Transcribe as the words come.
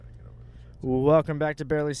Welcome back to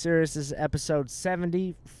Barely Serious. This is episode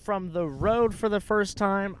 70 from the road for the first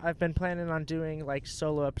time. I've been planning on doing like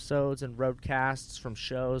solo episodes and roadcasts from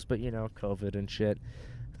shows, but you know, COVID and shit.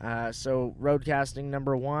 So roadcasting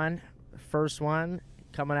number one, first one,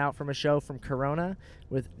 coming out from a show from Corona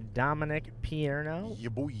with Dominic Pierno. Yeah,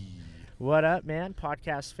 boy. What up, man?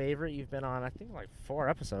 Podcast favorite. You've been on, I think, like 4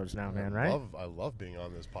 episodes now, man, right? I love being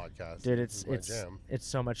on this podcast. Dude, This is my jam. it's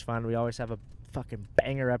so much fun. We always have a fucking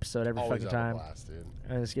banger episode every Always fucking have time. a blast, dude.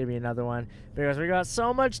 And it's gonna be another one because we got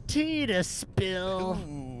so much tea to spill.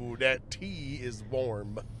 Ooh, that tea is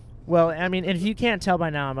warm. Well, I mean, and if you can't tell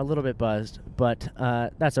by now, I'm a little bit buzzed, but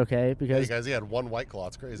that's okay Hey because guys, he had one White Claw.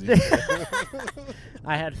 It's crazy.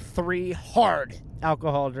 I had 3 hard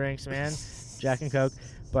alcohol drinks, man, Jack and Coke,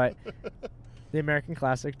 but the American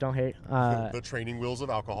classic. Don't hate. The training wheels of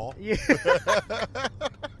alcohol. Yeah.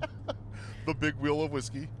 The big wheel of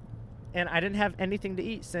whiskey. And I didn't have anything to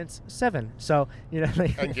eat since 7, so you know.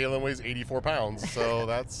 Like, And Galen weighs 84 pounds, so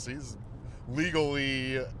he's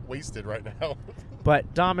legally wasted right now.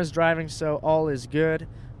 But Dom is driving, so all is good.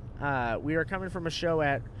 We are coming from a show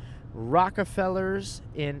at Rockefeller's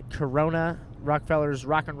in Corona. Rockefeller's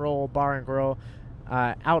Rock and Roll Bar and Grill.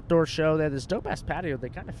 Outdoor show. They had this dope-ass patio. They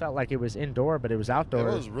kind of felt like it was indoor, but it was outdoor.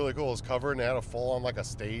 It was really cool. It was covered, and they had a full-on, like, a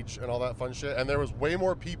stage and all that fun shit. And there was way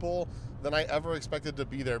more people than I ever expected to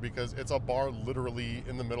be there because it's a bar literally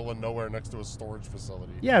in the middle of nowhere next to a storage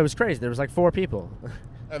facility. Yeah, it was crazy. There was like 4 people.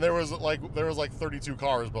 And there was like 32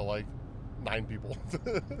 cars, but like 9 people.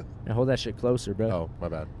 Now hold that shit closer, bro. Oh, my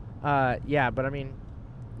bad. Yeah, but I mean,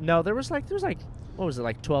 no, there was like, what was it,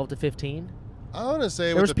 like 12 to 15? I want to say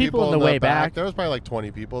There with was the people people in the way back, back. there was probably like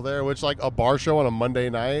 20 people there, which like a bar show on a Monday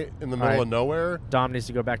night in the middle Right. of nowhere. Dom needs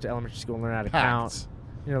to go back to elementary school and learn how to count. Packed.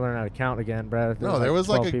 You know, learn how to count again, bro. No, there was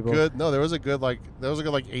 12 like people. there was a good like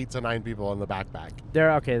 8 to 9 people in the backpack.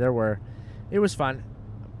 There were. It was fun,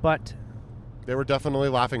 but They were definitely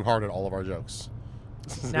laughing hard at all of our jokes.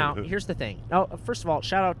 now here's the thing. Oh, first of all,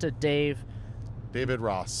 shout out to David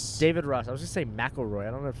Ross. Ross. I was gonna say McElroy.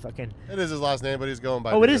 I don't know fucking. It is his last name, but he's going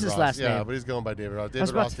by Oh, it David is his Ross. last Yeah, name. but he's going by David Ross. was David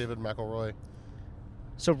about Ross, to- David McElroy.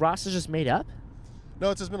 So Ross is just made up?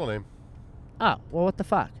 No, it's his middle name. Oh, well, what the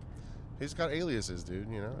fuck? He's got aliases, dude,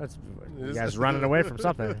 you know? That's you guys running away from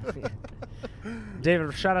something.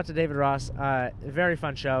 Shout out to David Ross. Very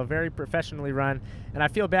fun show, very professionally run, and I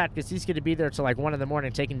feel bad because he's going to be there till like 1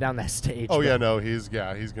 a.m. taking down that stage. Oh, but- yeah, no, he's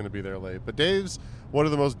going to be there late. But Dave's one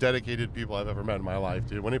of the most dedicated people I've ever met in my life,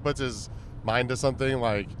 dude. When he puts his mind to something,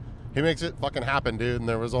 like, he makes it fucking happen, dude. And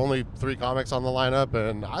there was only 3 comics on the lineup,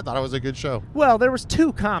 and I thought it was a good show. Well, there was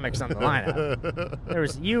 2 comics on the lineup. There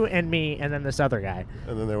was you and me, and then this other guy.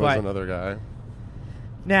 And then there was But- another guy.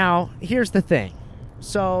 Now, here's the thing.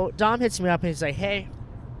 So Dom hits me up and he's like, "Hey,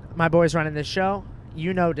 my boy's running this show.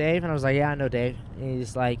 You know Dave?" And I was like, "Yeah, I know Dave." And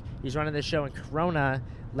he's like, "He's running this show in Corona.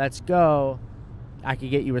 Let's go. I could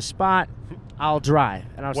get you a spot. I'll drive."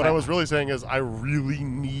 And I was What like, I was really saying is, I really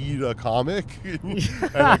need a comic and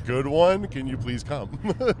a good one. Can you please come?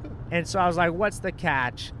 and so I was like, "What's the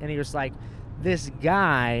catch?" And he was like, "This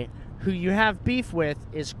guy who you have beef with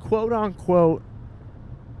is quote unquote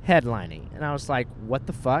headlining." And I was like, "What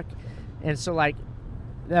the fuck?" And so like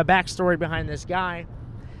the backstory behind this guy,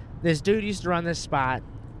 this dude used to run this spot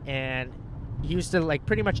and he used to like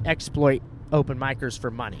pretty much exploit open micers for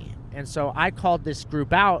money. And so I called this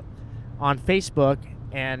group out on Facebook,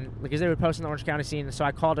 and because they would post in the Orange County scene, and so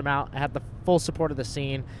I called him out. I had the full support of the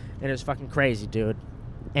scene, and it was fucking crazy, dude.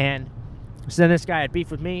 And so then this guy had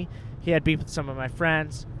beef with me. He had beef with some of my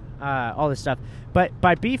friends, all this stuff. But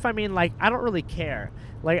by beef, I mean, like, I don't really care.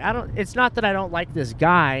 Like, it's not that I don't like this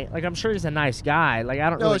guy. Like, I'm sure he's a nice guy. Like, I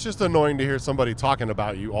don't No, really. it's just annoying to hear somebody talking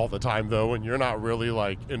about you all the time, though, and you're not really,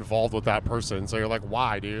 like, involved with that person. So you're like,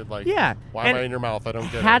 why, dude? Like, Yeah. why am And I in your mouth? I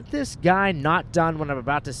don't get Had it. this guy not done what I'm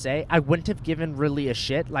about to say, I wouldn't have given really a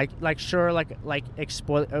shit. Like sure, like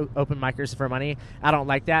exploit open micers for money. I don't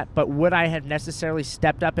like that. But would I have necessarily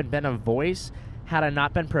stepped up and been a voice had I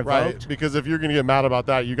not been provoked? Right, because if you're going to get mad about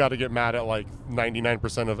that, you got to get mad at, like,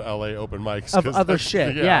 99% of LA open mics. Of 'cause other that's-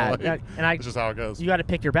 shit, like, and that's just how it goes. You got to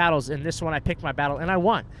pick your battles. And this one, I picked my battle, and I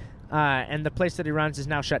won. And the place that he runs is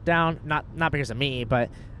now shut down. Not because of me, but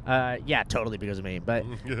yeah, totally because of me. But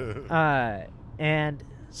and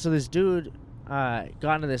so this dude got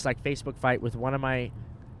into this like Facebook fight with one of my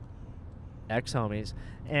ex-homies,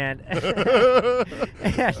 and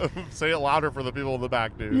Say it louder for the people in the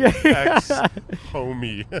back, dude. Yeah.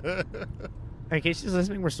 Ex-homie. in case he's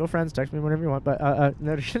listening, we're still friends. Text me whenever you want. But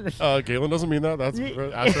no, Galen doesn't mean that. That's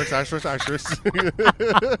asterisk.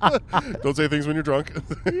 Don't say things when you're drunk.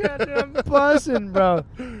 yeah, dude, I'm buzzing, bro.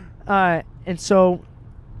 And so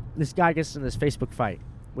this guy gets in this Facebook fight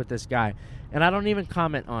with this guy, and I don't even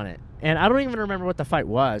comment on it. And I don't even remember what the fight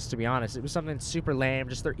was, to be honest. It was something super lame,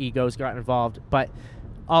 just their egos got involved. But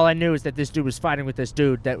all I knew is that this dude was fighting with this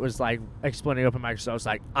dude that was like explaining open mic. So I was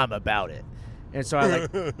like, I'm about it. And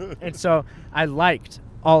so I liked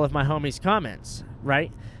all of my homies' comments,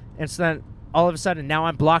 right? And so then all of a sudden now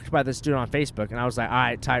I'm blocked by this dude on Facebook, and I was like, all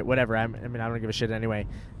right, tight, whatever. I mean, I don't give a shit anyway.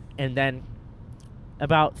 And then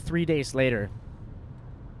about 3 days later,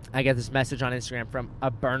 I get this message on Instagram from a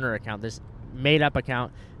burner account, this made-up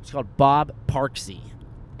account. It's called Bob Parksy.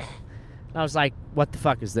 And I was like, what the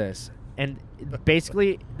fuck is this? And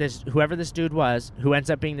basically, whoever this dude was, who ends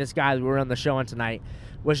up being this guy that we were on the show on tonight,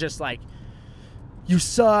 was just like, you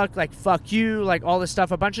suck, like, fuck you, like, all this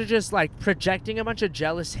stuff. A bunch of just, like, projecting a bunch of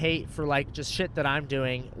jealous hate for, like, just shit that I'm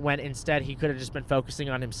doing, when instead he could have just been focusing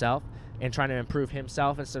on himself and trying to improve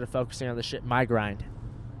himself instead of focusing on the shit my grind.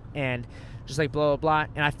 And just, like, blah, blah,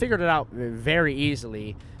 blah. And I figured it out very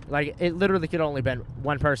easily. Like, it literally could only been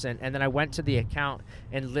one person. And then I went to the account,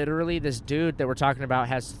 and literally this dude that we're talking about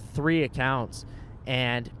has 3 accounts.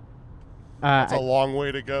 And it's a long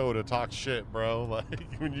way to go to talk shit, bro. Like,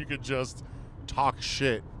 when you could just talk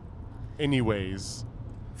shit anyways.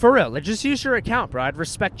 For real, like, just use your account, bro. I'd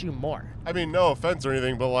respect you more. I mean, no offense or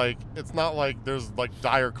anything, but, like, it's not like there's, like,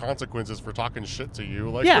 dire consequences for talking shit to you.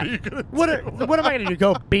 Like, yeah. what are you gonna do? What am I gonna do?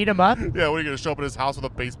 Go beat him up? Yeah, what are you gonna show up at his house with a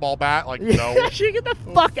baseball bat? Like, no. You get the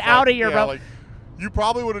fuck out of here, yeah, bro. Like, you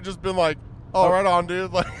probably would have just been like, oh, right on,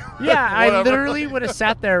 dude. Like, yeah, I literally Like, would have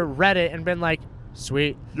sat there, read it, and been like,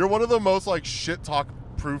 sweet. You're one of the most, like, shit talk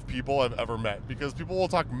proof people I've ever met, because people will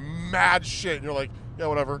talk mad shit and you're like, yeah,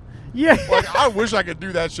 whatever. Yeah. Like, I wish I could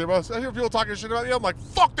do that shit. But I hear people talking shit about you. I'm like,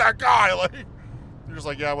 fuck that guy. Like, you're just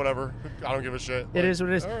like, yeah, whatever. I don't give a shit. It is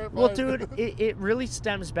what it is. Right, well, fine. dude, it really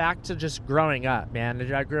stems back to just growing up,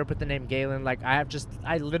 man. I grew up with the name Galen. Like,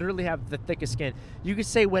 I literally have the thickest skin. You can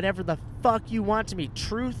say whatever the fuck you want to me,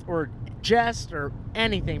 truth or jest or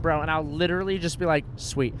anything, bro, and I'll literally just be like,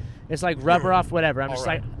 sweet. It's like rubber off whatever. I'm just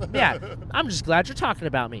right. like, yeah, I'm just glad you're talking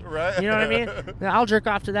about me. Right. You know what I mean? I'll jerk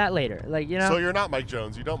off to that later. Like, you know? So you're not Mike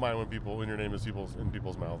Jones. You don't mind when your name is in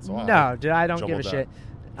people's mouths. So No, dude, I don't give a jumbled shit.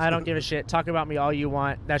 I don't give a shit. Talk about me all you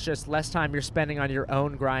want. That's just less time you're spending on your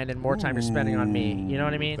own grind and more time you're spending on me. You know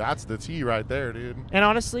what I mean? That's the tea right there, dude. And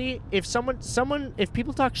honestly, if if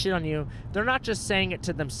people talk shit on you, they're not just saying it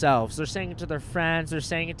to themselves. They're saying it to their friends. They're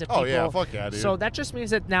saying it to people. Oh, yeah. Fuck yeah, dude. So that just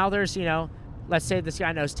means that now there's, let's say this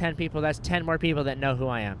guy knows 10 people. That's 10 more people that know who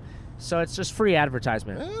I am. So it's just free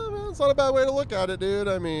advertisement. Yeah, man, it's not a bad way to look at it, dude.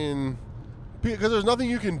 I mean, because there's nothing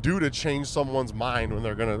you can do to change someone's mind when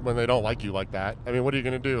they don't like you like that. I mean, what are you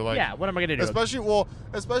gonna do? Like, yeah, what am I gonna do?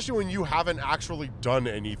 Especially when you haven't actually done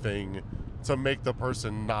anything to make the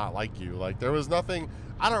person not like you. Like, there was nothing.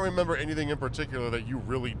 I don't remember anything in particular that you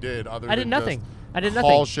really did other than I did nothing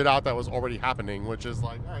call shit out that was already happening, which is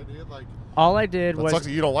like, all right, dude, like, all I did that was sucks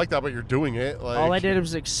that you don't like that, but you're doing it. Like, all I did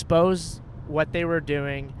was expose what they were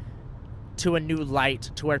doing to a new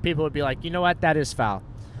light, to where people would be like, you know what, that is foul.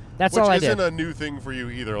 That's all I did. Which isn't a new thing for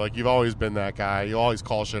you either. Like, you've always been that guy. You always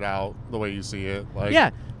call shit out the way you see it. Like,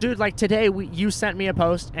 yeah, dude. Like today, you sent me a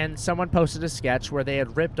post, and someone posted a sketch where they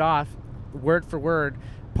had ripped off word for word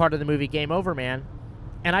part of the movie Game Over Man,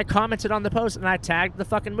 and I commented on the post and I tagged the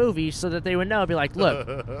fucking movie so that they would know. Be like,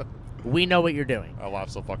 look, we know what you're doing. I laugh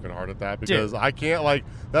so fucking hard at that because I can't, like,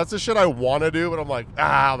 that's the shit I want to do, but I'm like,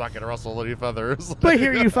 I'm not gonna rustle any feathers. But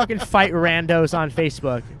here you fucking fight randos on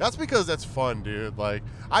Facebook. That's because that's fun, dude. Like,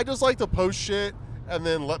 I just like to post shit and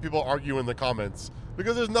then let people argue in the comments,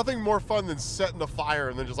 because there's nothing more fun than setting the fire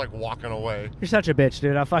and then just like walking away. You're such a bitch,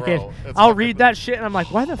 dude. I'll Bro, read that shit and I'm like,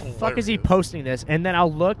 why the fuck is he posting this? And then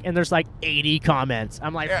I'll look and there's like 80 comments.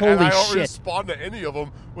 I'm like, holy and I don't shit. respond to any of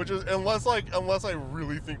them, which is unless I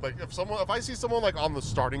really think, like, if I see someone like on the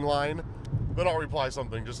starting line, then I'll reply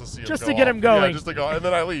something just to see just him to go get off. him going. Yeah, just to go, and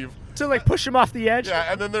then I leave. To like push him off the edge.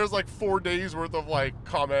 Yeah, and then there's like 4 days worth of like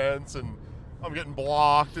comments, and I'm getting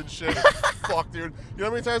blocked and shit. Fuck, dude. You know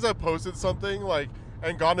how many times I posted something like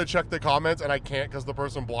and gone to check the comments and I can't because the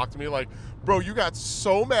person blocked me? Like, bro, you got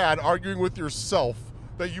so mad arguing with yourself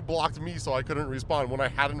that you blocked me so I couldn't respond when I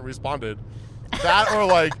hadn't responded. That or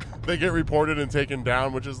like they get reported and taken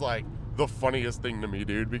down, which is like the funniest thing to me,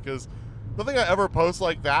 dude, because nothing I ever post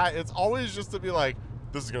like that, it's always just to be like,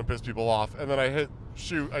 this is gonna piss people off, and then I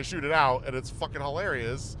shoot it out and it's fucking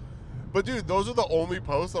hilarious. But dude, those are the only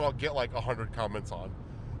posts that I'll get like 100 comments on.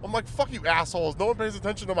 I'm like, fuck you assholes. No one pays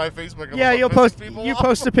attention to my Facebook. Yeah, you post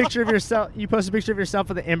a picture of yourself. You post a picture of yourself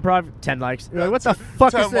with the improv, 10 likes. You're like, what the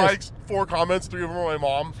fuck is this? 10 likes, 4 comments, 3 of them are my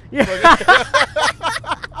mom. Yeah.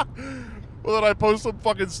 Well, then I post some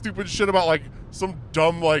fucking stupid shit about like some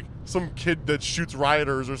dumb, like, some kid that shoots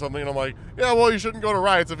rioters or something. And I'm like, yeah, well, you shouldn't go to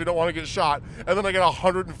riots if you don't want to get shot. And then I get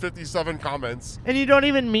 157 comments. And you don't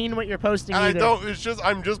even mean what you're posting And either. I don't, it's just,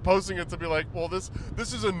 I'm just posting it to be like, well, this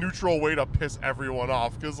is a neutral way to piss everyone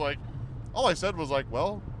off. Because, like, all I said was like,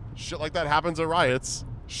 well, shit like that happens at riots.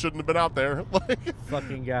 Shouldn't have been out there. Like,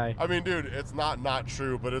 fucking guy. I mean, dude, it's not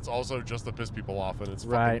true, but it's also just to piss people off. And it's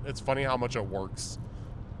fucking, Right. it's funny how much it works.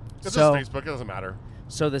 It's So- just Facebook. It doesn't matter.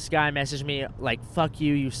 So this guy messaged me like, fuck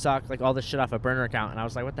you, you suck, like all this shit off a burner account. And I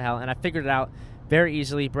was like, what the hell? And I figured it out very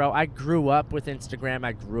easily, bro. I grew up with Instagram.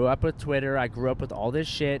 I grew up with Twitter. I grew up with all this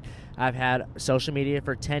shit. I've had social media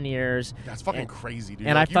for 10 years. That's fucking and- crazy, dude.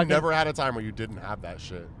 and Like, I you fucking- never had a time where you didn't have that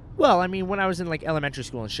shit. Well, I mean, when I was in like elementary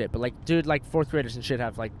school and shit, but like, dude, like fourth graders and shit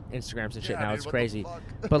have like Instagrams and shit Yeah, now. dude, It's what the crazy. fuck?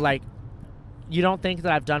 But like, you don't think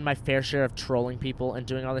that I've done my fair share of trolling people and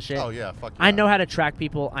doing all this shit? Oh, yeah, fuck yeah. I know how to track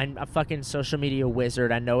people. I'm a fucking social media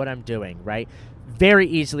wizard. I know what I'm doing, right? Very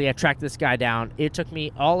easily, I tracked this guy down. It took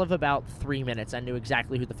me all of about 3 minutes. I knew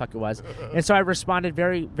exactly who the fuck it was. And so I responded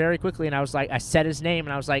very, very quickly, and I was like, I said his name,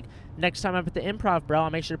 and I was like, next time I'm at the Improv, bro, I'll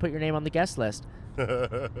make sure to put your name on the guest list.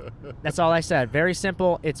 That's all I said. Very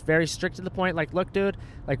simple. It's very strict to the point. Like, look, dude,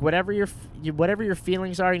 like whatever your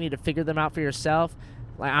feelings are, you need to figure them out for yourself.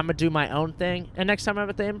 Like, I'm gonna do my own thing. And next time I'm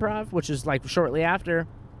at the Improv, which is like shortly after,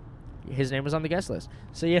 his name was on the guest list.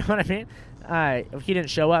 So you know what I mean? He didn't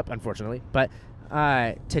show up, unfortunately. But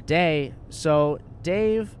today, so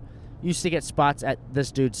Dave used to get spots at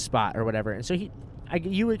this dude's spot or whatever, and so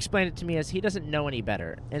you explained it to me as he doesn't know any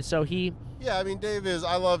better, and so he. Yeah, I mean,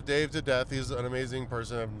 I love Dave to death. He's an amazing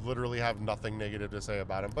person. I literally have nothing negative to say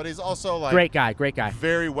about him. But he's also, like, Great guy.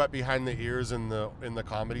 very wet behind the ears in the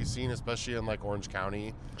comedy scene, especially in, like, Orange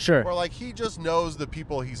County. Sure. Where, like, he just knows the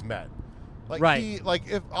people he's met. Like, Right. he, like,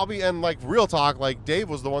 if I'll be, and, like, real talk, like, Dave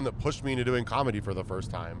was the one that pushed me into doing comedy for the first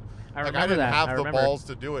time. I Like, remember I didn't that. have I the remember. balls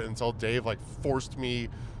to do it until Dave, like, forced me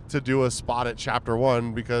to do a spot at Chapter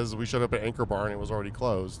 1 because we showed up at Anchor Bar and it was already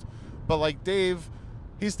closed. But, like, Dave,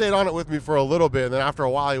 he stayed on it with me for a little bit, and then after a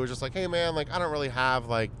while he was just like, hey man, like, I don't really have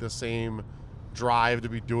like the same drive to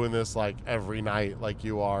be doing this like every night like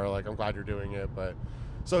you are. Like, I'm glad you're doing it. But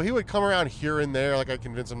so he would come around here and there, like I'd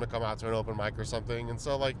convince him to come out to an open mic or something. And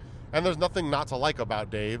so, like, and there's nothing not to like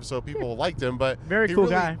about Dave, so people liked him, but Very he cool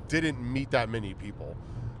really guy. didn't meet that many people.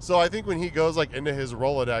 So I think when he goes like into his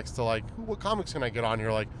Rolodex to like, what comics can I get on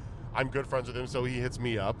here? Like, I'm good friends with him, so he hits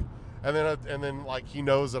me up, and then like he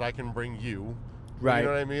knows that I can bring you. Right. You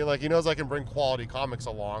know what I mean? Like, he knows I can bring quality comics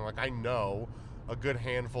along. Like, I know a good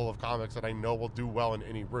handful of comics that I know will do well in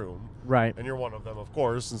any room. Right. And you're one of them, of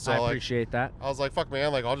course. And so, I like, appreciate that. I was like, fuck,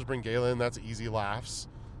 man. Like, I'll just bring Galen. That's easy laughs.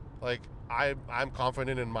 Like, I'm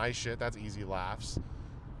confident in my shit. That's easy laughs.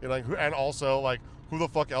 You know, like, and also, like, who the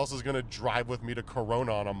fuck else is gonna drive with me to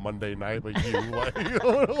Corona on a Monday night but you? Like, you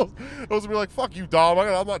know, I was gonna be like, fuck you, Dom.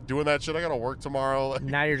 I'm not doing that shit. I gotta work tomorrow. Like,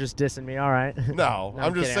 Now you're just dissing me. All right. no,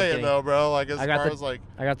 I'm just kidding, saying though, bro. Like, as I got far the- as like,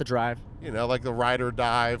 I got the drive. you know, like the ride or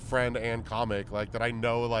die friend and comic, like that I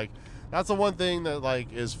know, like that's the one thing that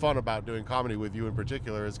like is fun about doing comedy with you in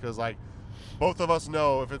particular is because like both of us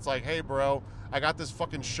know if it's like, hey, bro, I got this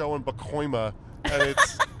fucking show in Pacoima and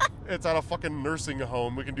it's at a fucking nursing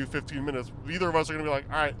home. We can do 15 minutes. Either of us are gonna be like,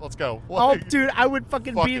 all right, let's go. Oh, Like, dude, I would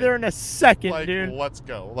fucking fuck be it. there in a second, like, dude. let's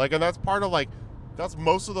go. Like, and that's part of like, that's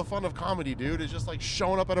most of the fun of comedy, dude. Is just like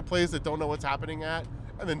showing up at a place that don't know what's happening at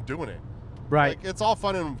and then doing it. Right. Like, it's all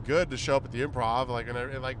fun and good to show up at the Improv, like,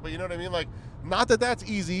 and like, but you know what I mean? Like, not that that's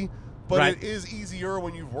easy, but Right. it is easier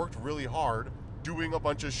when you've worked really hard doing a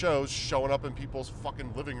bunch of shows, showing up in people's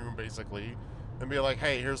fucking living room, basically, and be like,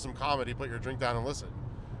 hey, here's some comedy, put your drink down and listen.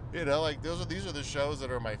 You know, like, these are the shows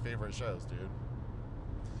that are my favorite shows, dude.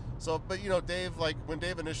 So, but, you know, Dave, like, when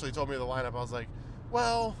Dave initially told me the lineup, I was like,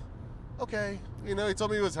 well, okay. You know, he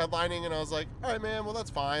told me he was headlining, and I was like, all right, man, well,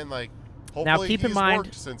 that's fine. Like, hopefully keep in he's mind-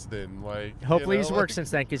 worked since then. Like, Hopefully you know, he's worked like-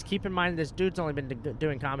 since then, because keep in mind this dude's only been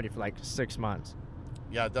doing comedy for like 6 months.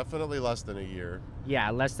 Yeah, definitely less than a year.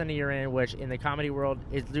 Yeah, less than a year in, which in the comedy world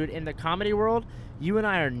dude, in the comedy world, you and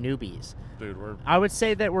I are newbies. Dude, we're I would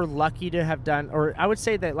say that we're lucky to have done, or I would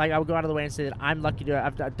say that, like, I would go out of the way and say that I'm lucky to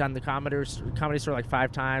have done the comedy store like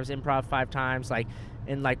 5 times, improv 5 times, like,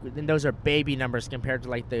 and those are baby numbers compared to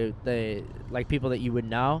like the like people that you would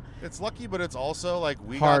know. it's lucky, but it's also like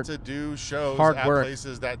we Hard- got to do shows hard at work.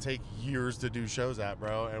 places that take years to do shows at,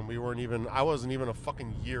 bro. And I wasn't even a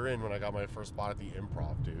fucking year in when I got my first spot at the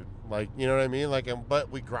Improv, dude. Like, you know what I mean? Like, but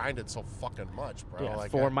we grinded so fucking much, bro. Yeah,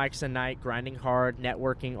 Like, 4 mics a night, grinding hard,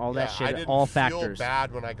 networking, all that shit, I didn't all feel factors.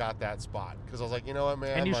 bad when I got that spot because I was like, you know what,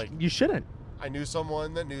 man? And like, you shouldn't. I knew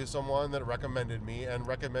someone that recommended me and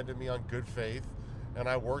recommended me on good faith. and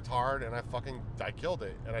I worked hard, and I killed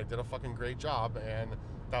it, and I did a fucking great job, and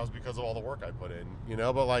that was because of all the work I put in, you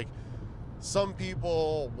know. But like, some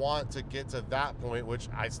people want to get to that point, which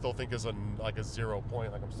I still think is a 0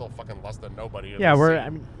 point. Like, I'm still fucking less than nobody. Yeah,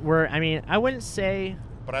 I mean, I wouldn't say.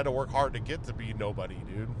 But I had to work hard to get to be nobody,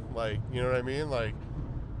 dude. Like, you know what I mean? Like,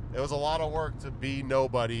 it was a lot of work to be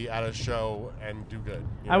nobody at a show and do good.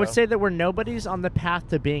 I would say that we're nobodies on the path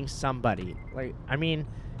to being somebody. Like, I mean,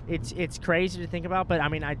 it's crazy to think about, but I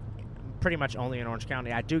mean, I pretty much only in Orange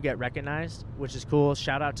County. I do get recognized, which is cool.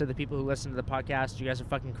 Shout out to the people who listen to the podcast. You guys are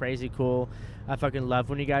fucking crazy cool. I fucking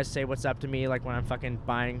love when you guys say what's up to me, like when I'm fucking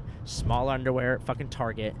buying small underwear at fucking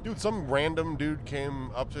Target. Dude, some random dude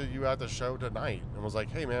came up to you at the show tonight and was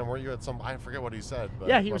like, hey, man, were you at I forget what he said. But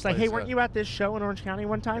yeah, he was like, hey, weren't you at this show in Orange County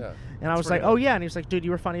one time? Yeah, and I was like, oh, yeah. And he was like, dude,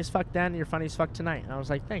 you were funny as fuck then, and you're funny as fuck tonight. And I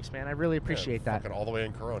was like, thanks, man. I really appreciate that. Fucking all the way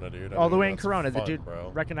in Corona, dude. All the way in Corona. Fun, the dude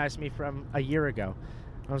bro. recognized me from a year ago.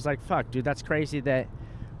 I was like, fuck, dude, that's crazy that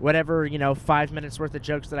whatever, 5 minutes worth of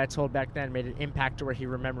jokes that I told back then made an impact to where he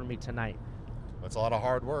remembered me tonight. That's a lot of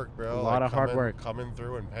hard work, bro. A lot of hard work. Coming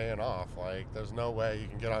through and paying off. Like, there's no way you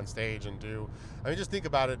can get on stage and do... I mean, just think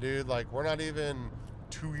about it, dude. Like, we're not even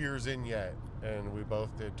 2 years in yet, and we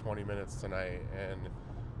both did 20 minutes tonight, and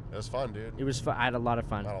it was fun, dude. It was fun. I had a lot of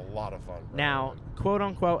fun. I had a lot of fun, bro. Now,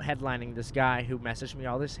 quote-unquote headlining this guy who messaged me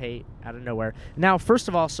all this hate out of nowhere. Now, first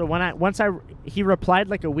of all, so he replied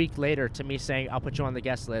like a week later to me saying, I'll put you on the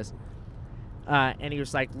guest list. And he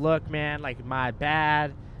was like, look, man, like, my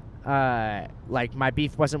bad. Like, my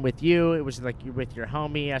beef wasn't with you. It was like with your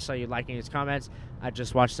homie. I saw you liking his comments. I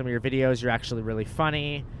just watched some of your videos. You're actually really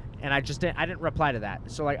funny. And I didn't reply to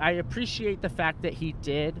that. So, like, I appreciate the fact that he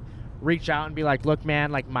did reach out and be like, look,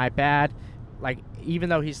 man, like, my bad. Like, even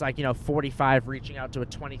though he's like, 45, reaching out to a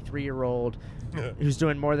 23-year-old who's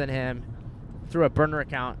doing more than him through a burner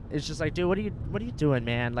account. It's just like, dude, what are you doing,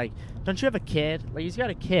 man? Like, don't you have a kid? Like, he's got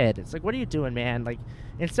a kid. It's like, what are you doing, man? Like,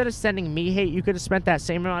 instead of sending me hate, you could have spent that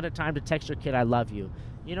same amount of time to text your kid, I love you.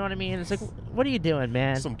 You know what I mean? It's like, what are you doing,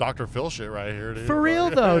 man? Some Dr. Phil shit right here, dude. For real,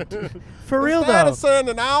 though. For real, Instead though. of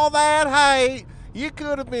sending all that hate, you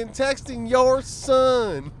could have been texting your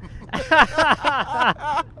son.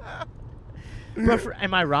 But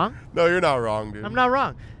am I wrong? No, you're not wrong, dude. I'm not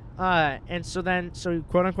wrong. And so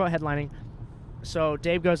quote unquote headlining. So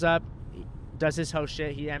Dave goes up, does his host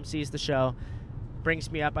shit. He MCs the show, brings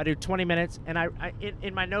me up. I do 20 minutes, and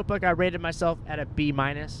in my notebook I rated myself at a B-.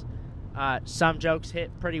 Some jokes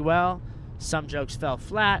hit pretty well. Some jokes fell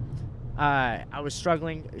flat. I was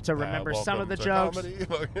struggling to remember some of the jokes.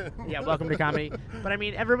 Yeah, welcome to comedy. But I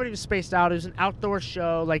mean, everybody was spaced out. It was an outdoor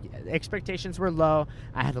show. Like, expectations were low.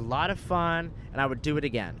 I had a lot of fun, and I would do it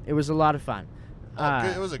again. It was a lot of fun.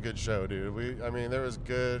 It was a good show, dude. There was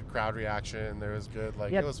good crowd reaction. There was good,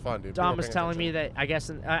 it was fun, dude. Dom was telling me that, I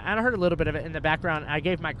guess, I heard a little bit of it in the background. I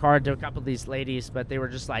gave my card to a couple of these ladies, but they were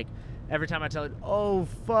just like, every time I tell it, oh,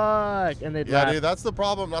 fuck, and they'd laugh. Dude, that's the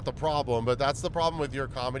problem. Not the problem, but that's the problem with your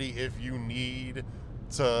comedy. If you need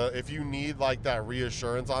like that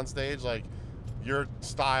reassurance on stage, like, your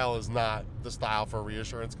style is not the style for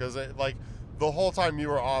reassurance, because like the whole time you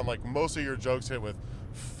were on, like, most of your jokes hit with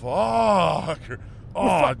fuck.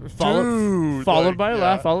 Oh, dude. Followed by a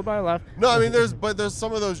laugh. No, I mean, there's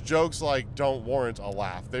some of those jokes, like, don't warrant a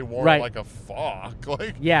laugh. They warrant like a fuck.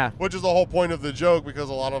 Like, yeah. Which is the whole point of the joke, because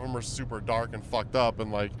a lot of them are super dark and fucked up,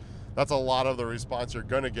 and like, that's a lot of the response you're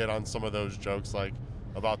gonna get on some of those jokes, like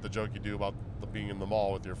about the joke you do about being in the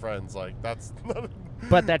mall with your friends. Like, that's not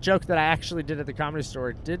But that joke that I actually did at the Comedy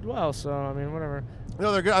Store did well, so I mean, whatever.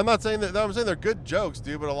 No, they're good. I'm not saying that. I'm saying they're good jokes,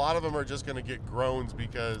 dude. But a lot of them are just gonna get groans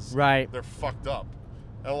because they're fucked up,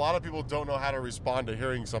 and a lot of people don't know how to respond to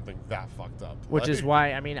hearing something that fucked up. Which is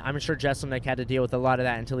why, I mean, I'm sure Jesselnick had to deal with a lot of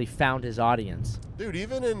that until he found his audience. Dude,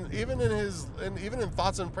 even in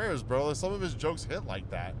Thoughts and Prayers, bro, some of his jokes hit like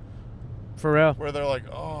that. For real. Where they're like,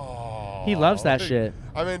 oh. He loves that shit.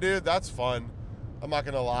 I mean, dude, that's fun. I'm not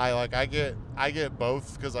gonna lie. Like, I get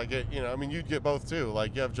both, because I get, I mean, you get both too.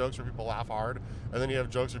 Like, you have jokes where people laugh hard, and then you have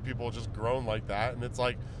jokes where people just groan like that, and it's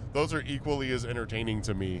like, those are equally as entertaining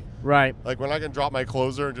to me. Right. Like, when I can drop my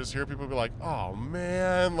closer and just hear people be like, oh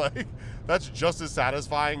man, like, that's just as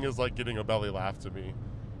satisfying as like getting a belly laugh to me.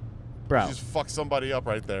 Bro. You just fuck somebody up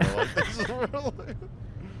right there. Like, this is really...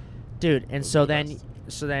 Dude, and so then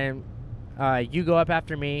you go up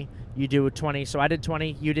after me. You do 20. So I did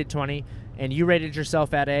 20. You did 20. And you rated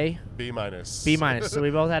yourself at a B-. B-. So we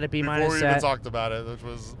both had a B- Before we set. even talked about it, which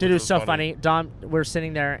was so funny. Dom, we're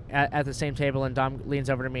sitting there at the same table, and Dom leans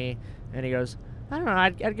over to me, and he goes, I don't know.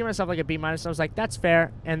 I'd give myself like a B minus. I was like, that's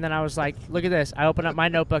fair. And then I was like, look at this. I open up my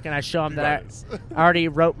notebook and I show him that I already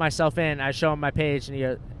wrote myself in. I show him my page and he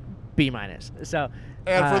goes, B minus. So.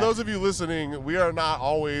 And for those of you listening, we are not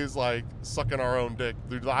always like sucking our own dick.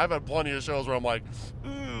 Dude, I've had plenty of shows where I'm like,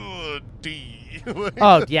 D.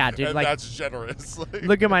 Oh yeah, dude. And like that's generous.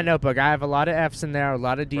 look at my notebook. I have a lot of F's in there, a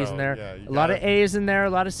lot of D's in there, yeah, a lot of A's in there, a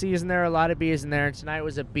lot of C's in there, a lot of B's in there. And tonight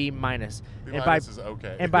was a B minus. B minus is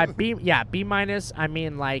okay. And by B minus, I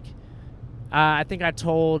mean like, I think I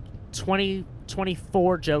told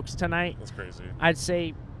 24 jokes tonight. That's crazy. I'd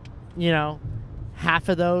say, half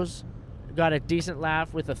of those got a decent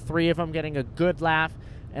laugh, with the 3 of them getting a good laugh,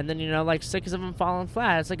 and then like 6 of them falling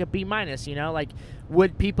flat. It's like a B minus. Like,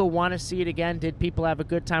 would people want to see it again? Did people have a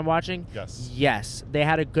good time watching? Yes, they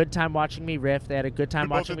had a good time watching me riff. They had a good time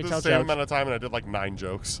watching me tell jokes. The same amount of time, and I did like 9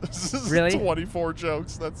 jokes. Really? 24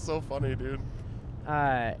 jokes. That's so funny, dude.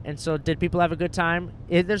 And so, did people have a good time?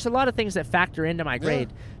 There's a lot of things that factor into my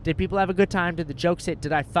grade. Did people have a good time? Did the jokes hit?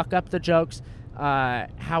 Did I fuck up the jokes?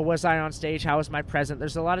 How was I on stage? How was my present?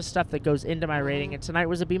 There's a lot of stuff that goes into my rating, and tonight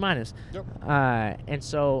was a B minus. Yep. And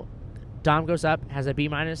so Dom goes up, has a B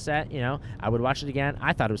minus set. I would watch it again.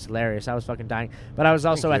 I thought it was hilarious. I was fucking dying. But I was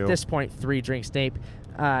also at this point 3 drinks deep.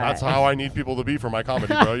 That's how I need people to be for my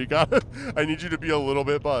comedy, bro. I need you to be a little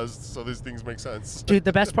bit buzzed so these things make sense. Dude,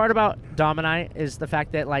 the best part about Dom and I is the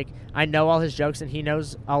fact that, like, I know all his jokes and he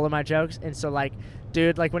knows all of my jokes. And so, like,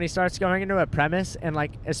 dude, like, when he starts going into a premise, and,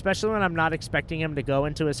 like, especially when I'm not expecting him to go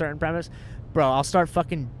into a certain premise, bro, I'll start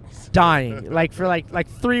fucking dying. Like, for, like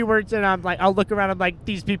 3 words, and I'm like, I'll look around, I'm like,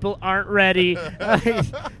 these people aren't ready. Like,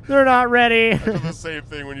 they're not ready. I do the same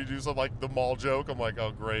thing when you do something like the mall joke. I'm like,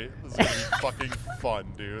 oh, great. This is going to be fucking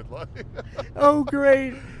fun, dude. Like, oh,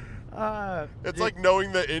 great. It's like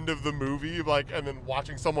knowing the end of the movie, like, and then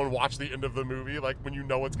watching someone watch the end of the movie, like, when you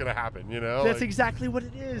know what's going to happen, That's like, exactly what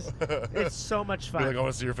it is. It's so much fun. Be like, I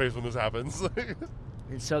want to see your face when this happens.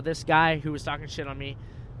 And so this guy who was talking shit on me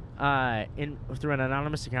through an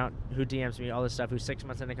anonymous account, who DMs me all this stuff, who's 6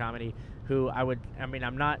 months into comedy,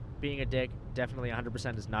 I'm not being a dick, definitely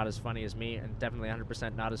 100% is not as funny as me, and definitely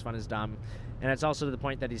 100% not as fun as Dom. And it's also to the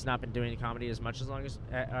point that he's not been doing comedy as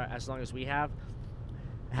long as we have,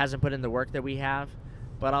 hasn't put in the work that we have,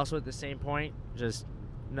 but also at the same point, just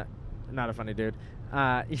not a funny dude.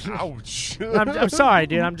 Ouch. I'm sorry,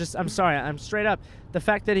 dude. I'm sorry. I'm straight up. The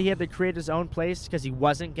fact that he had to create his own place because he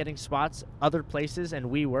wasn't getting spots other places and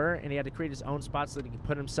we were, and he had to create his own spots so that he could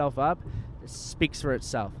put himself up, it speaks for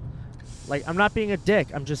itself. Like, I'm not being a dick.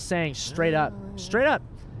 I'm just saying straight up. Straight up.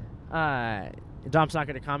 Dom's not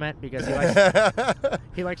going to comment because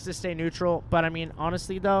he likes to stay neutral. But, I mean,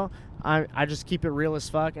 honestly, though, I just keep it real as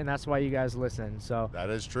fuck, and that's why you guys listen. So that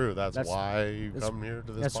is true. That's why you come here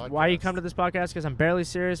to this podcast. That's why you come to this podcast, because I'm barely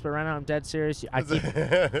serious, but right now I'm dead serious.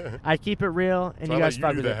 I keep it real, and you guys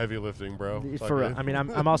fuck with it. You do the heavy lifting, bro. For real. I mean,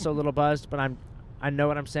 I'm also a little buzzed, but I know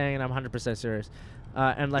what I'm saying, and I'm 100% serious.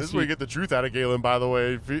 This is where you get the truth out of Galen, by the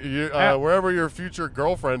way. Wherever your future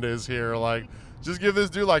girlfriend is here, like, just give this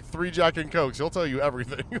dude like 3 Jack and Cokes. He'll tell you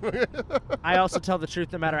everything. I also tell the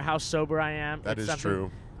truth no matter how sober I am. That is true.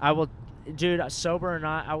 I will, dude, sober or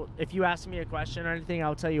not, if you ask me a question or anything,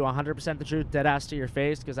 I'll tell you 100% the truth, dead ass to your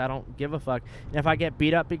face, because I don't give a fuck. And if I get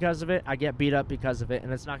beat up because of it, I get beat up because of it,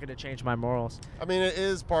 and it's not going to change my morals. I mean, it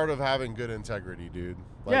is part of having good integrity, dude.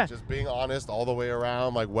 Like, just being honest all the way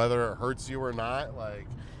around, like, whether it hurts you or not, like...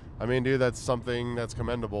 I mean, dude, that's something that's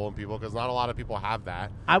commendable in people, because not a lot of people have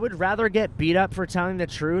that. I would rather get beat up for telling the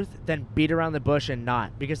truth than beat around the bush and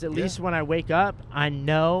not. Because at least when I wake up, I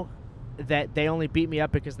know that they only beat me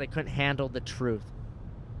up because they couldn't handle the truth.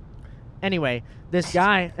 Anyway, this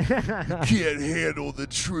guy... Can't handle the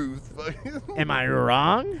truth. Am I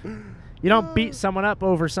wrong? You don't beat someone up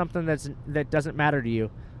over something that doesn't matter to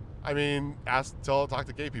you. I mean, talk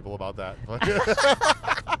to gay people about that.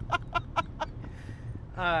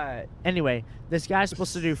 Anyway, this guy's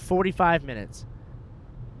supposed to do 45 minutes.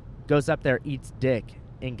 Goes up there, eats dick,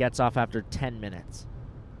 and gets off after 10 minutes.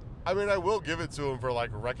 I mean, I will give it to him for,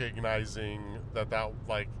 like, recognizing that,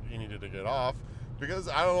 like, he needed to get off. Because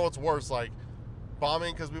I don't know what's worse, like,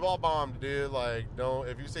 bombing, because we've all bombed, dude. Like,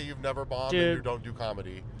 if you say you've never bombed, then you don't do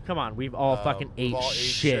comedy. Come on, we've all fucking ate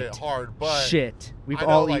shit hard, but shit. We've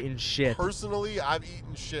all eaten shit. Personally, I've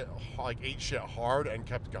eaten shit, like, ate shit hard and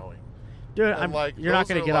kept going. Dude, you're not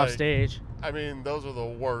going to get off stage. I mean, those are the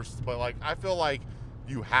worst. But, like, I feel like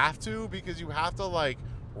you have to, because you have to, like,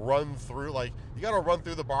 run through. Like, you got to run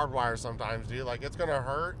through the barbed wire sometimes, dude. Like, it's going to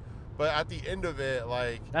hurt. But at the end of it,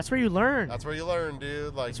 like... That's where you learn. That's where you learn,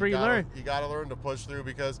 dude. Like, that's where you learn. You got to learn to push through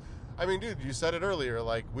because, I mean, dude, you said it earlier.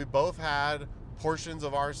 Like, we both had portions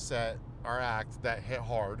of our set our act that hit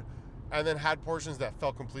hard, and then had portions that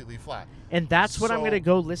fell completely flat. And that's what I'm So- going to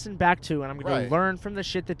go listen back to, and I'm going Right. to learn from the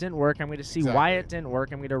shit that didn't work. I'm going to see why Exactly. it didn't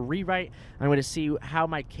work. I'm going to rewrite. I'm going to see how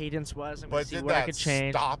my cadence was. I'm going But to see did what I that could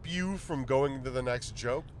change. stop you from going to the next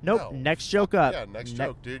joke? Nope. No. Next joke up. Yeah, next Ne-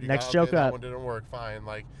 joke, dude. You next got, joke okay, that up. one didn't work. Fine.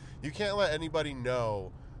 Like, you can't let anybody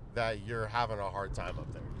know that you're having a hard time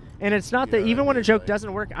up there. And it's not You that know what even I when a mean? joke Like-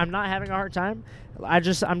 doesn't work, I'm not having a hard time. I'm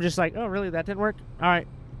just like, oh, really? That didn't work? All right,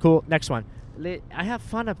 cool. Next one. I have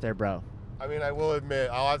fun up there, bro. I mean, I will admit,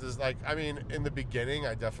 I'll have to, like, I mean, in the beginning,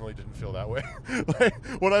 I definitely didn't feel that way. Like,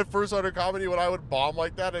 when I first started comedy, when I would bomb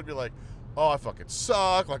like that, I'd be like, oh, I fucking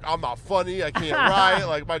suck. Like, I'm not funny. I can't write.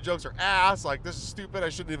 Like, my jokes are ass. Like, this is stupid. I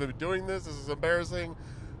shouldn't even be doing this. This is embarrassing.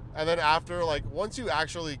 And then after, like, once you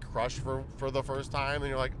actually crush for the first time, and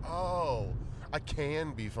you're like, oh, I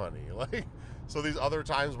can be funny. Like, so these other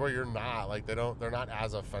times where you're not, like, they're not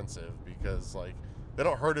as offensive because, like, they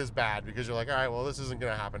don't hurt as bad because you're like, all right, well, this isn't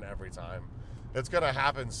going to happen every time. It's going to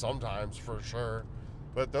happen sometimes for sure.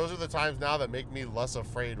 But those are the times now that make me less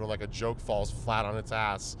afraid when, like, a joke falls flat on its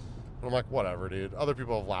ass. And I'm like, whatever, dude. Other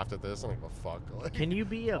people have laughed at this. I'm like, well, fuck. Like, Can you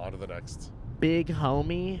be a on to the next. big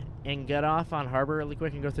homie and get off on Harbor really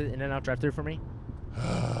quick and go through the In-N-Out drive-thru for me?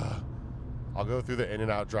 I'll go through the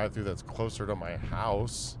In-N-Out drive-thru that's closer to my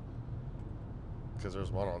house because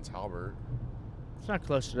there's one on Talbert. It's not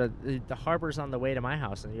close to the Harbor's on the way to my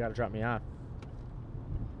house, and you got to drop me off.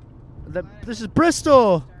 This is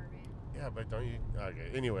Bristol. Yeah, but don't you?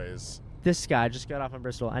 Okay. Anyways, This guy just got off in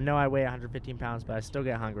Bristol. I know I weigh 115 pounds, but I still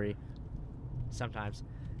get hungry sometimes.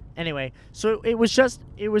 Anyway, so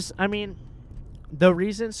I mean, the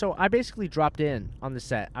reason, so I basically dropped in on the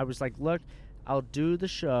set. I was like, look, I'll do the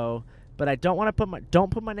show, but I don't want to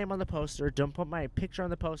don't put my name on the poster, don't put my picture on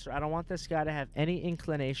the poster. I don't want this guy to have any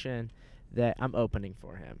inclination that I'm opening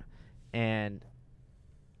for him. And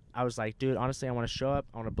I was like, dude, honestly, I want to show up.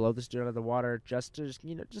 I want to blow this dude out of the water just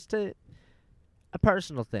to a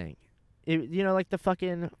personal thing. Like the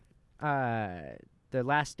fucking The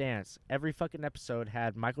Last Dance. Every fucking episode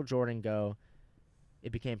had Michael Jordan go,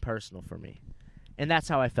 it became personal for me. And that's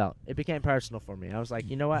how I felt. It became personal for me. I was like,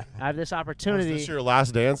 you know what? I have this was opportunity. this your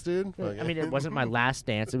last dance, dude? I mean, it wasn't my last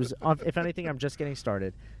dance. It was, if anything, I'm just getting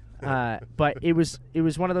started. But it was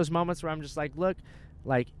one of those moments where I'm just like, look,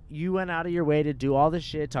 like, you went out of your way to do all this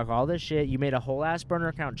shit, talk all this shit. You made a whole ass burner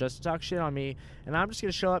account just to talk shit on me, and I'm just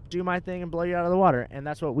gonna show up, do my thing, and blow you out of the water. And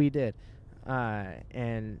that's what we did.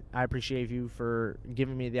 And I appreciate you for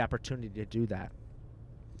giving me the opportunity to do that.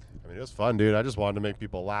 I mean, it was fun, dude. I just wanted to make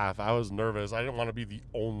people laugh. I was nervous. I didn't want to be the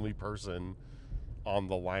only person on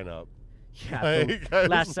the lineup. Yeah. Like, the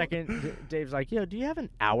last second, Dave's like, "Yo, do you have an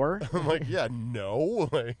hour?" I'm like, yeah, no.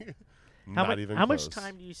 Like, not even How close. much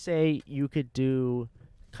time do you say you could do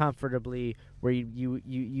comfortably where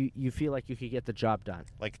you feel like you could get the job done?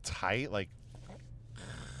 Like tight, like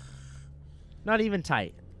Not even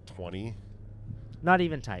tight. 20. Not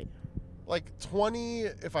even tight. Like 20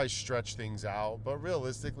 if I stretch things out, but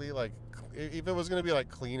realistically, like if it was gonna be like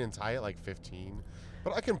clean and tight, like 15.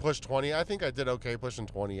 But I can push 20. I think I did okay pushing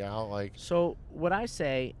 20 out. Like, So what I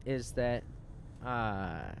say is that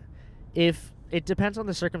if it depends on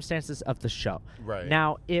the circumstances of the show. right.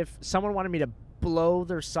 Now, if someone wanted me to blow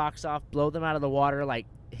their socks off, blow them out of the water, like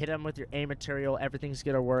hit them with your A material, everything's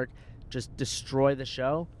gonna work, just destroy the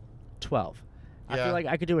show, 12. I Yeah. feel like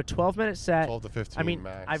I could do a 12-minute set. 12 to 15 I mean,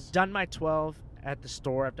 max. I've done my 12 at the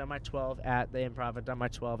store. I've done my 12 at the Improv. I've done my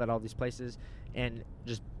 12 at all these places and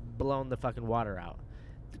just blown the fucking water out.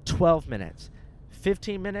 12 minutes.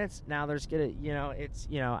 15 minutes, now there's gonna, it's,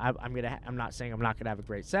 I'm not saying I'm not gonna have a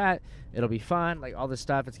great set. It'll be fun, like all this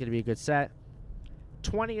stuff. It's gonna be a good set.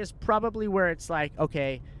 20 is probably where it's like,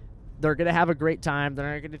 okay, they're gonna have a great time.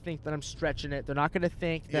 They're not gonna think that I'm stretching it. They're not gonna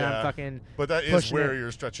think that I'm Yeah. fucking. But that is pushing where it.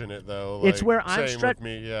 you're stretching it, though. It's Like, where I'm same stretch- with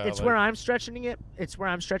me. Yeah. It's like, where I'm stretching it. It's where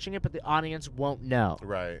I'm stretching it, but the audience won't know.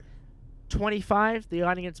 Right. 25, the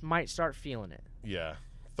audience might start feeling it. Yeah.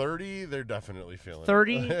 30, they're definitely feeling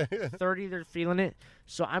 30, it. 30, they're feeling it.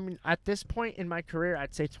 So I'm at this point in my career,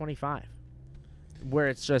 I'd say 25, where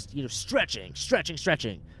it's just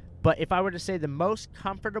stretching. But if I were to say the most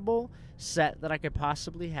comfortable set that I could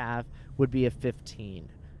possibly have would be a 15,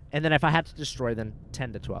 and then if I had to destroy, then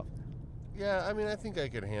 10 to 12. Yeah, I mean, I think I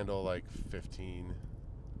could handle like 15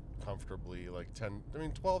 comfortably. Like 10. I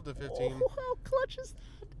mean, 12 to 15. Oh, how clutch is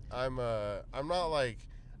that? I'm not like.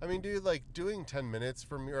 I mean, dude, like doing 10 minutes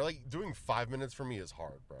for me, or like doing 5 minutes for me is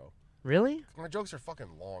hard, bro. Really? My jokes are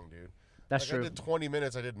fucking long, dude. That's like, true. I did 20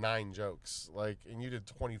 minutes. I did 9 jokes. Like, and you did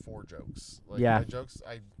 24 jokes. Like, Yeah. My jokes,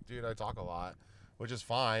 I talk a lot, which is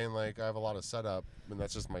fine. Like, I have a lot of setup, and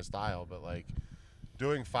that's just my style. But like,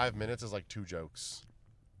 doing 5 minutes is like 2 jokes.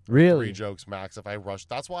 Really? 3 jokes max if I rush.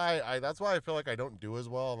 That's why I feel like I don't do as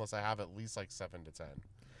well unless I have at least like 7 to 10.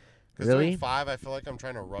 Because Really? doing 5, I feel like I'm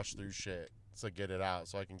trying to rush through shit to get it out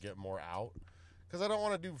so I can get more out. Because I don't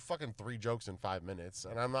want to do fucking 3 jokes in 5 minutes.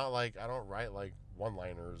 And I'm not like, I don't write like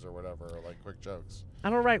one-liners or whatever, or like quick jokes. I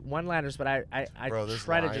don't write one-liners, but I Bro, this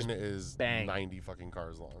try line to just is bang. 90 fucking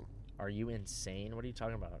cars long. Are you insane? What are you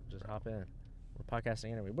talking about? Just hop in. We're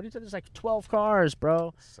podcasting anyway. What are you doing? There's like 12 cars,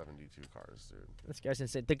 bro. 72 cars, dude. This guy's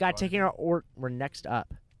insane. The guy taking our order, we're next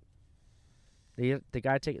up. The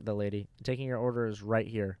guy the lady taking your order is right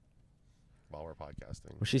here. While we're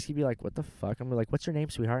podcasting. Well, she's gonna be like, "What the fuck?" I'm like, "What's your name,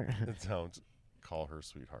 sweetheart?" Don't call her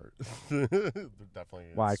sweetheart. They're definitely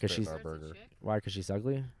gonna Why? 'Cause spit in she's- our burger. Why? Because she's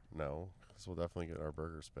ugly. No, because we'll definitely get our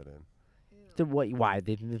burger spit in. Then what? Why?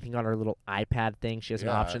 They think on her little iPad thing, she has an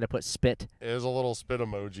Yeah. option to put spit. There's a little spit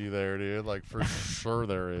emoji there, dude. Like for sure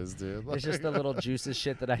there is, dude. It's just the little juices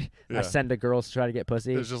shit that I Yeah. send to girls to try to get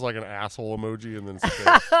pussy. It's just like an asshole emoji and then spit.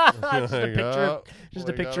 Just a Like, picture oh, just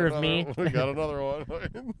we a got picture of me. another- We got another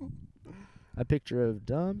one. A picture of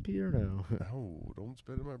Dom Pierno. No, don't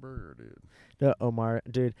spit in my burger, dude. No, Omar,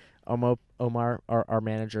 dude, Omar, our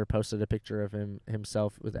manager, posted a picture of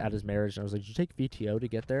himself at his marriage, and I was like, "Did you take VTO to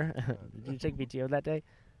get there? Did you take VTO that day?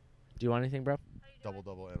 Do you want anything, bro?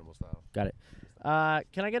 Double animal style. Got it.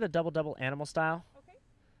 Can I get a double animal style? Okay.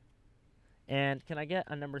 And can I get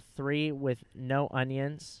a number 3 with no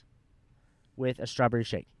onions, with a strawberry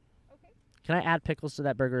shake? Okay. Can I add pickles to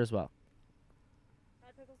that burger as well?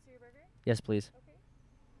 Add pickles to your burger. Yes, please. Okay.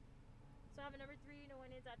 So I have a number 3, no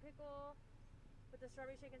onions, add pickle, with the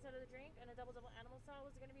strawberry shake instead of the drink, and a double animal style.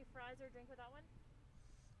 Was it gonna be fries or a drink with that one?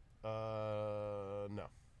 No.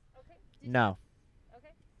 Okay. No.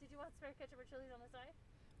 Okay. Did you want spread ketchup or chilies on the side?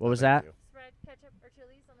 What was Thank that? you. Spread ketchup or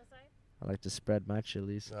chilies on the side. I like to spread my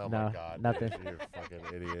chilies. Oh no, my god. nothing. dude, you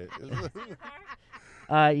fucking idiot. Is that your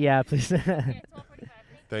car? Yeah, please. Okay, 12:45.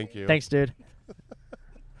 Thank you. Thanks, dude.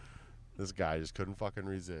 This guy just couldn't fucking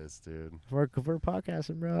resist, dude. We're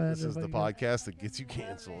podcasting, bro. I had This to is the fucking- podcast that gets you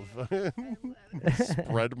canceled.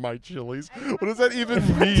 Spread my chilies. I What does love that it.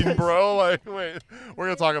 even mean, bro? Like, wait, we're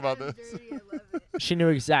gonna talk about this. She knew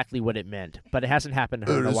exactly what it meant, but it hasn't happened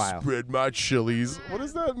to her in a while. Spread my chilies. What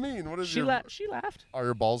does that mean? What is She your, laughed. She laughed. Are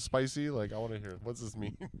your balls spicy? Like, I want to hear. What's this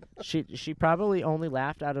mean? She probably only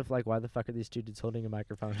laughed out of like, why the fuck are these two dudes holding a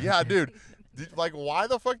microphone? Yeah, dude. Like, why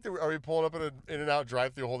the fuck are we pulling up in an In-N-Out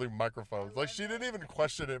drive-through holding microphones? Like, she didn't even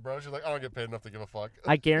question it, bro. She's like, I don't get paid enough to give a fuck.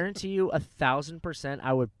 I guarantee you 1,000%.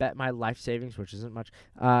 I would bet my life savings, which isn't much,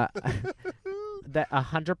 that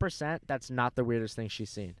 100%. That's not the weirdest thing she's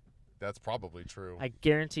seen. That's probably true. I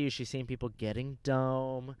guarantee you, she's seen people getting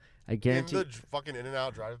dome. I In guarantee. the fucking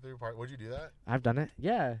In-N-Out drive-through part, would you do that? I've done it.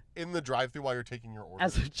 Yeah, In the drive-through while you're taking your order?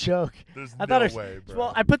 as a joke. There's I no thought it was, way, bro.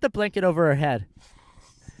 well, I put the blanket over her head.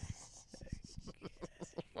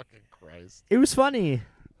 Fucking Christ. It was funny.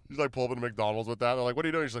 She's like pull up into McDonald's with that. They're like, what are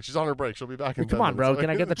you doing? She's like, she's on her break. She'll be back in 10 Come on, bro. minutes. Can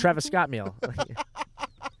I get the Travis Scott meal?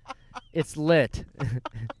 It's lit.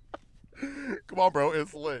 Come on, bro.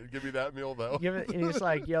 It's lit. Give me that meal, though. Give it, and he's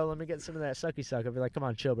like, "Yo, let me get some of that sucky suck." I'll be like, "Come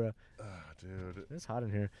on, chill, bro. Ah, dude. It's hot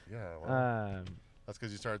in here." Yeah. Well, Um, that's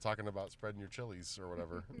because you started talking about spreading your chilies or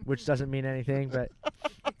whatever. which doesn't mean anything, but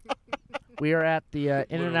we are at the In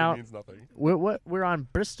Literally and Out. means nothing. We're on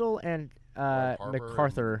Bristol and Harbor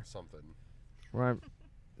MacArthur. and something. We're on.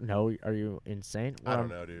 No, are you insane? We're I on don't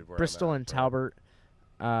know, dude. Where I'm Bristol at, and bro.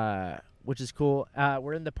 Talbot, which is cool.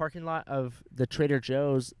 We're in the parking lot of the Trader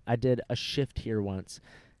Joe's. I did a shift here once.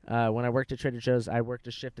 When I worked at Trader Joe's, I worked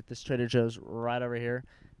a shift at this Trader Joe's right over here,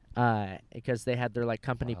 because they had their like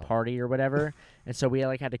company Wow. party or whatever, and so we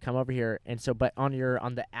like had to come over here. And so, but on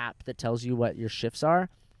the app that tells you what your shifts are,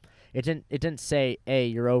 it didn't say, hey,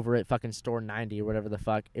 you're over at fucking store 90 or whatever the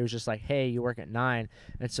fuck. It was just like, hey, you work at 9.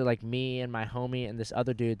 And so like me and my homie and this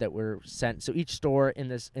other dude that were sent. So each store in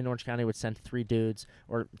Orange County would send 3 dudes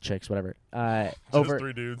or chicks, whatever, Just over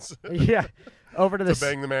 3 dudes yeah, over to to this.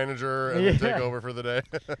 bang the manager and then Yeah. take over for the day.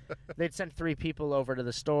 They'd send 3 people over to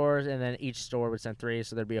the stores, and then each store would send 3,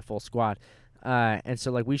 so there'd be a full squad. And so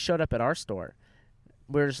like we showed up at our store.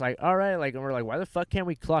 We're just like, all right, like, and we're like, why the fuck can't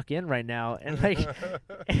we clock in right now? And like,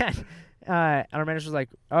 and our manager was like,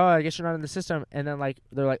 oh, I guess you're not in the system. And then like,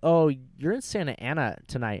 they're like, oh, you're in Santa Ana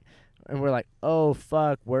tonight. And we're like, oh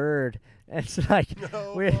fuck, word. And it's like,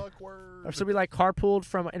 No, we- fuck, word. so we like carpooled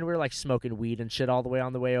from, and we were like smoking weed and shit all the way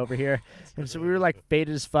on the way over here. And so we were like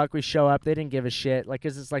faded as fuck. We show up, they didn't give a shit. Like,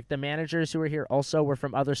 'cause it's like the managers who were here also were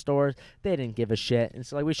from other stores. They didn't give a shit. And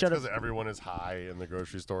so like we showed Because up, everyone is high in the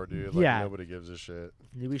grocery store, dude. Like, Yeah. nobody gives a shit.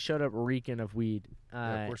 we showed up reeking of weed.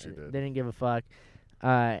 Yeah, of course you did. They didn't give a fuck.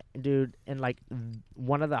 Dude, and like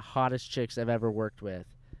one of the hottest chicks I've ever worked with.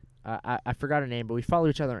 I forgot her name, but we follow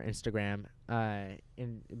each other on Instagram.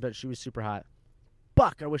 But she was super hot.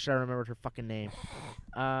 Fuck, I wish I remembered her fucking name.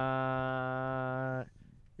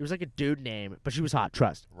 It was like a dude name, but she was hot.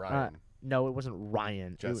 Trust. Ryan. No, it wasn't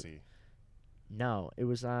Ryan. Jesse. It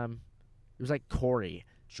was like Corey.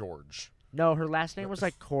 George. No, her last name was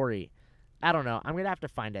like Corey. I don't know. I'm gonna have to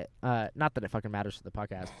find it. Not that it fucking matters for the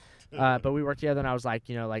podcast. But we worked together, and I was like,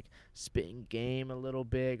 like spitting game a little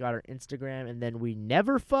bit. Got her Instagram, and then we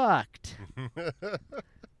never fucked.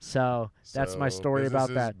 So that's my story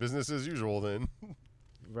about that. Business as usual, then.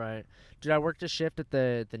 Right, dude. I worked a shift at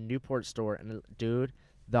the Newport store, and dude,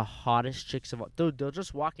 the hottest chicks of all. Dude, they'll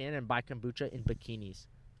just walk in and buy kombucha in bikinis.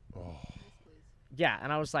 Oh. Yeah,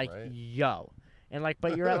 and I was like, Right. yo. And like,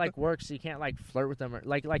 but you're at like work, so you can't like flirt with them, or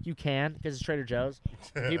like you can because it's Trader Joe's.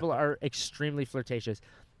 People are extremely flirtatious.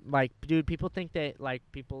 Like, dude, people think that like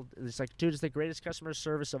people. It's like, dude, it's the greatest customer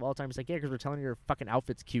service of all time. It's like, yeah, because we're telling you your fucking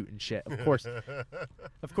outfit's cute and shit. Of course,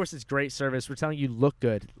 it's great service. We're telling you look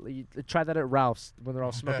good. You, try that at Ralph's when they're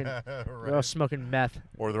all smoking. They're all smoking meth.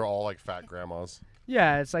 Or they're all like fat grandmas.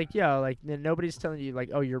 Yeah, it's like, yo, like nobody's telling you like,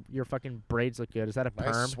 oh, your fucking braids look good. Is that a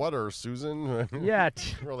Nice perm? sweater, Susan. Yeah.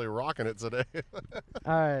 Really rocking it today.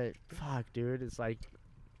 Fuck, dude. It's like,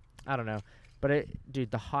 I don't know. But,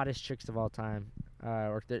 dude, the hottest chicks of all time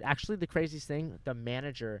worked there. Actually, the craziest thing, the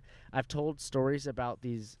manager, I've told stories about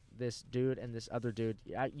this dude and this other dude.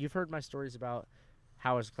 You've heard my stories about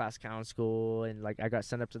how I was class clown school, and, like, I got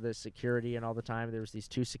sent up to the security and all the time. There was these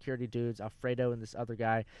two security dudes, Alfredo and this other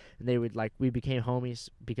guy, and they would, like, we became homies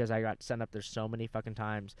because I got sent up there so many fucking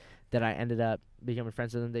times that I ended up becoming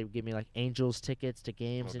friends with them. They would give me, like, Angels tickets to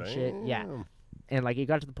games and shit. Yeah. And, like, it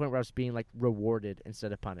got to the point where I was being, like, rewarded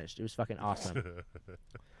instead of punished. It was fucking awesome.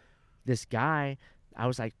 This guy, I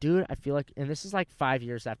was like, dude, I feel like, and this is, like, 5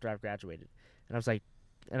 years after I've graduated. And I was like,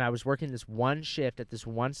 and I was working this one shift at this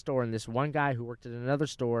one store, and this one guy who worked at another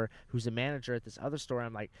store who's a manager at this other store,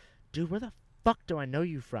 I'm like, dude, where the fuck do I know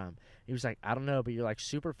you from? He was like, I don't know, but you're like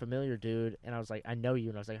super familiar, dude. And I was like, I know you.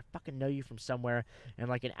 And I was like, I fucking know you from somewhere. And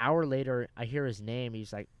like an hour later, I hear his name.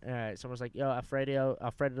 He's like, someone's like, yo, Alfredo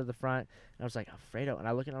to the front. And I was like, Alfredo. And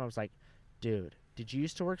I look at him, I was like, dude, did you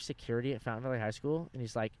used to work security at Fountain Valley High School? And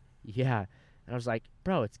he's like, yeah. And I was like,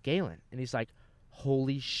 bro, it's Galen. And he's like,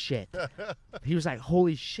 holy shit. He was like,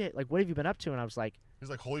 holy shit. Like, what have you been up to? And I was like, he's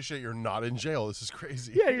like, holy shit, you're not in jail. This is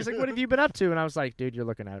crazy. Yeah, he was like, what have you been up to? And I was like, dude, you're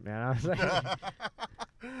looking at it, man. I was like,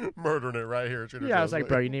 murdering it right here. yeah, I was like,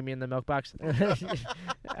 bro, you need me in the milk box?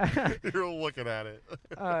 You're looking at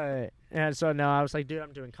it. And so, no, I was like, dude,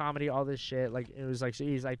 I'm doing comedy, all this shit. Like, it was like, so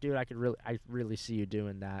he's like, dude, I really see you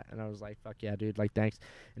doing that. And I was like, fuck yeah, dude. Like, thanks.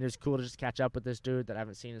 And it was cool to just catch up with this dude that I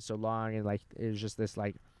haven't seen in so long. And, like, it was just this,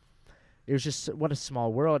 like, it was just what a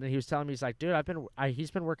small world. And he was telling me, he's like, dude,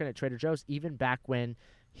 he's been working at Trader Joe's even back when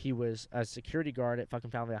he was a security guard at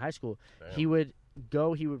fucking Fountain Valley High School. Damn. He would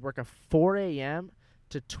work a 4 a.m.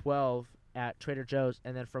 to 12 at Trader Joe's,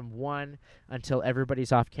 and then from 1 until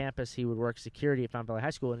everybody's off campus, he would work security at Fountain Valley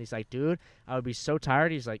High School. And he's like, dude, I would be so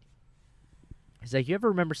tired. He's like, you ever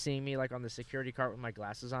remember seeing me like on the security cart with my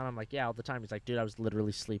glasses on? I'm like, yeah, all the time. He's like, dude, I was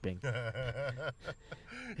literally sleeping.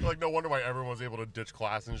 Like, no wonder why everyone was able to ditch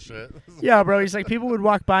class and shit. Yeah, bro. He's like, people would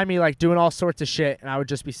walk by me like doing all sorts of shit, and I would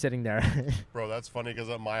just be sitting there. Bro, that's funny because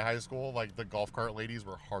at my high school, like, the golf cart ladies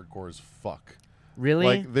were hardcore as fuck. Really?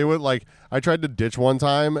 Like, they would, like, I tried to ditch one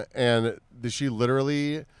time, and she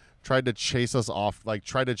literally tried to chase us off, like,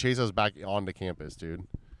 tried to chase us back onto campus, dude.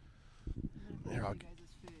 Here, Are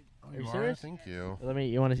you serious? Thank you.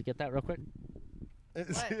 You want to get that real quick?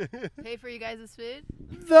 What? Pay for you guys' food?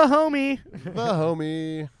 The homie. The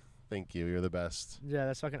homie. Thank you. You're the best. Yeah,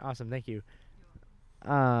 that's fucking awesome. Thank you.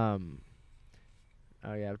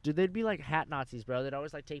 Oh yeah, dude, they'd be like hat Nazis, bro. They'd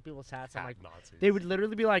always like take people's hats. I'm like, Nazis. they would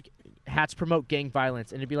literally be like, hats promote gang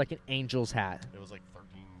violence, and it'd be like an Angels hat. It was like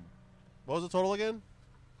 13. What was the total again?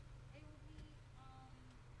 It will be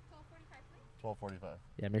 12:45, please. 12.45.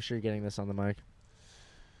 Yeah, make sure you're getting this on the mic.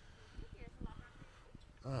 Here's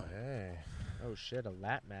a lot. Oh, hey. Oh shit, a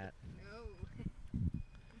lat mat. No.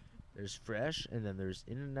 There's fresh, and then there's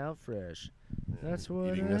In-N-Out fresh. That's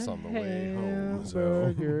what Eating this on the way home. So.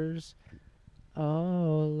 hamburgers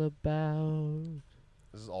all about.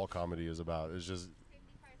 This is all comedy is about. It's just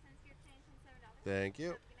 55 cents for your change and $7. thank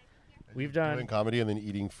you. We've Doing done comedy and then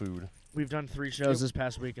eating food. 3 shows this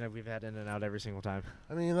past week, and we've had In-N-Out every single time.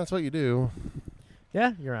 I mean, that's what you do.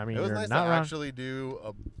 Yeah, It was you're nice to not wrong. actually do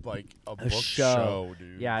a book show.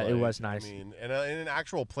 dude. Yeah, it Like, was nice. I mean, and in an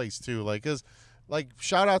actual place too, like, cause like,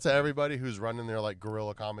 shout out to everybody who's running their like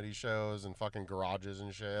guerrilla comedy shows and fucking garages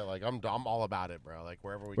and shit. Like, I'm all about it, bro. Like,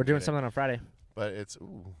 wherever We're can doing get it. something on Friday. But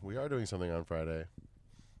we are doing something on Friday.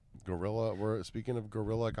 We're speaking of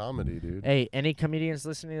guerrilla comedy, dude. Hey, any comedians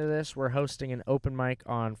listening to this, we're hosting an open mic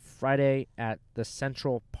on Friday at the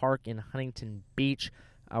Central Park in Huntington Beach.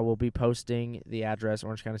 I will be posting the address,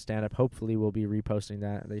 Orange County Stand Up. Hopefully, we'll be reposting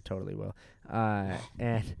that. They totally will.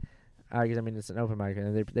 Because I mean, it's an open mic,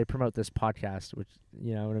 and they promote this podcast, which,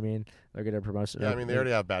 you know what I mean? They're going to promote it. Yeah, I mean, they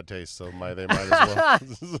already have bad taste, so they might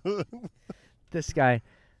as well. This guy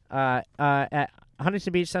at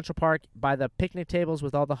Huntington Beach, Central Park, by the picnic tables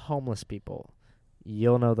with all the homeless people.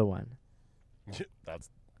 You'll know the one. That's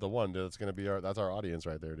the one, dude. That's gonna be that's our audience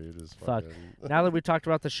right there, dude. Is Fuck. fucking Now that we talked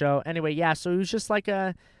about the show, anyway, yeah. So it was just like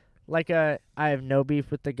a. I have no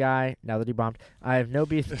beef with the guy. Now that he bombed, I have no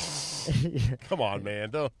beef. Come on,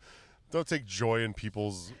 man. Don't take joy in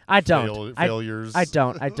people's I don't. failures. I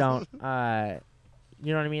don't.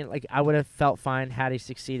 You know what I mean? Like, I would have felt fine had he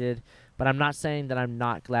succeeded, but I'm not saying that I'm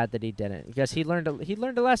not glad that he didn't, because he learned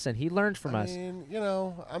a lesson. He learned from us. I mean, you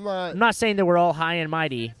know, I'm not. I'm not saying that we're all high and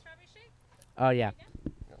mighty. Strawberry shake? Oh yeah.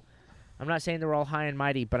 I'm not saying that we're all high and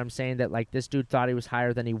mighty, but I'm saying that, like, this dude thought he was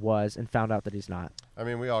higher than he was and found out that he's not. I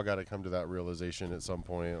mean, we all got to come to that realization at some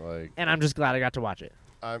point. Like, And I'm just glad I got to watch it.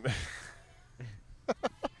 I'm.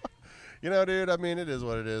 You know, dude, I mean, it is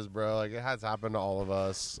what it is, bro. Like, it has happened to all of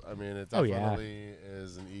us. I mean, it Oh, yeah. definitely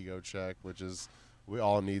is an ego check, which is we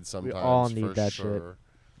all need sometimes. all need for that sure. shit.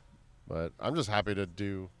 But I'm just happy to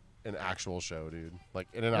do an actual show, dude. Like,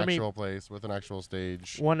 in an I mean- actual place with an actual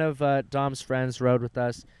stage. One of Dom's friends rode with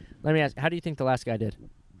us. Let me ask, how do you think the last guy did?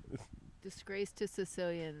 Disgrace to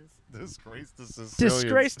Sicilians. Disgrace to Sicilians.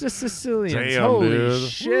 Disgrace to Sicilians. Damn, Holy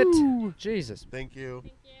dude. shit. Woo. Jesus. Thank you.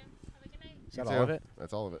 Thank you. Have a good night. Is that You all of too. it?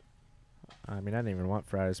 That's all of it. I mean, I didn't even want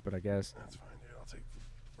fries, but I guess. That's fine, dude. I'll take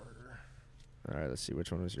the burger. All right, let's see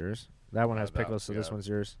which one was yours. That one has that- pickles, so this yeah. one's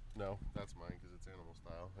yours. No, that's mine because it's animal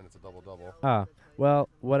style and it's a double-double. Ah, well,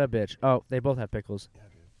 what a bitch. Oh, they both have pickles. Yeah,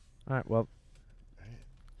 dude. All right, well, Right.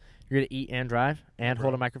 you're going to eat and drive and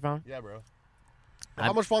hold bro. a microphone? Yeah, bro. I'm-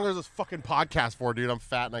 How much longer is this fucking podcast for, dude? I'm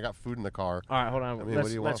fat and I got food in the car. All right, hold on. I mean, what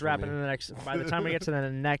do you want let's wrap it from in me? the next. By the time we get to the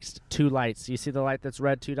next two lights, you see the light that's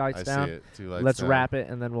red, two lights I down? see it. 2 lights Let's down. wrap it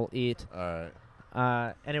and then we'll eat. All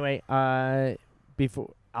right. Anyway,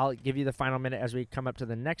 before I'll give you the final minute as we come up to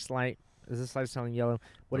the next light. Is this light's telling yellow?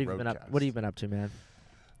 What The have you been up? roadcast. What have you been up to, man?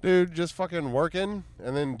 Dude, just fucking working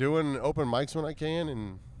and then doing open mics when I can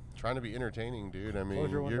and trying to be entertaining, dude. I mean,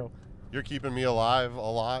 Close your window. you're keeping me alive a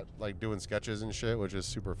lot, like doing sketches and shit, which is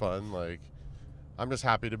super fun. Like, I'm just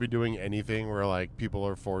happy to be doing anything where like people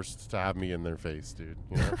are forced to have me in their face, dude.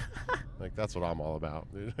 You know? Like, that's what I'm all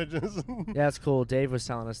about, dude. I just Yeah, that's cool. Dave was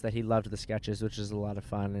telling us that he loved the sketches, which is a lot of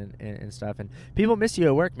fun and stuff. And people miss you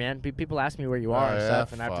at work, man. People ask me where you are Oh, and yeah?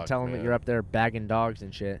 stuff, and I have to Fuck, tell them that man. you're up there bagging dogs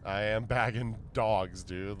and shit. I am bagging dogs,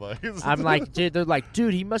 dude. Like, I'm like, dude, they're like,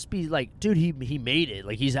 dude, he must be like, dude, he made it.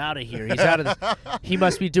 Like, he's out of here. He's out of this. He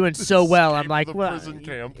must be doing so well. I'm Escaped like, the well, prison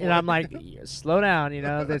camp. and I'm like, slow down, you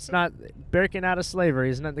know. That's not breaking out of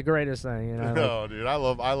slavery. Isn't that the greatest thing, you know? Like, No, dude, I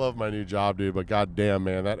love my new job, dude. But goddamn,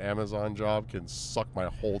 man, that Amazon job can suck my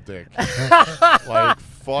whole dick. Like,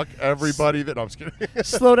 fuck everybody that. No, I'm just kidding.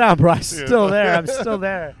 slow down, bro. I'm still there. I'm still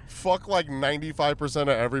there. Fuck like 95% of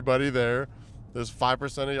everybody there. There's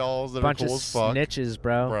 5% of y'all that Bunch are of cool as fuck, snitches,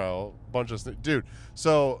 bro. bro. Bunch of dude.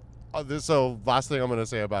 So last thing I'm gonna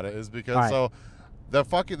say about it is because All right. so the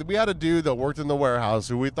fucking we had a dude that worked in the warehouse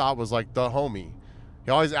who we thought was like the homie.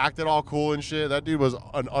 He always acted all cool and shit. That dude was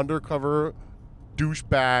an undercover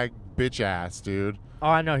douchebag bitch ass, dude. Oh,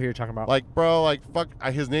 I know who you're talking about. Like, bro, like, fuck.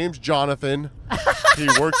 His name's Jonathan. He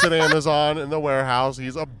works at Amazon in the warehouse.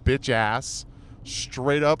 He's a bitch ass,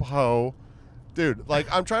 straight up hoe, dude. Like,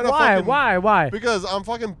 I'm trying to Why? because I'm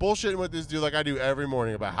fucking bullshitting with this dude like I do every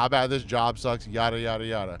morning about how bad this job sucks, yada yada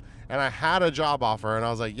yada. And I had a job offer, and I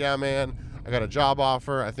was like, yeah, man, I got a job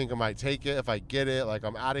offer. I think I might take it if I get it. Like,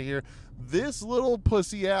 I'm out of here. This little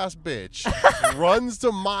pussy ass bitch runs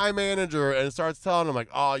to my manager and starts telling him like,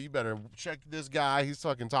 oh, you better check this guy. He's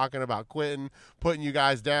fucking talking about quitting, putting you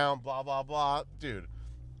guys down, blah, blah, blah. Dude,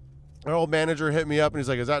 our old manager hit me up and he's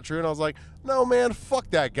like, is that true? And I was like, no, man, fuck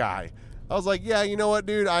that guy. I was like, yeah, you know what,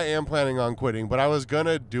 dude? I am planning on quitting, but I was going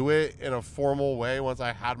to do it in a formal way once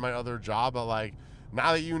I had my other job. But like,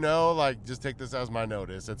 now that you know, like, just take this as my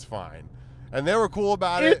notice. It's fine. And they were cool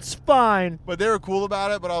about it. It's fine. But they were cool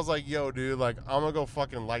about it, but I was like, yo, dude, like, I'm gonna go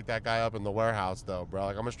fucking light that guy up in the warehouse, though, bro.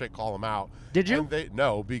 Like, I'm gonna straight call him out. Did you? And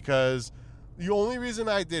no, because the only reason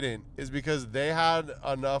I didn't is because they had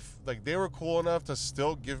enough, like, they were cool enough to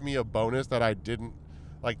still give me a bonus that I didn't,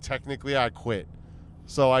 like, technically I quit.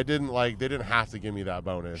 So I didn't they didn't have to give me that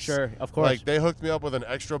bonus. Sure, of course. Like they hooked me up with an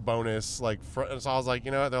extra bonus. So I was like,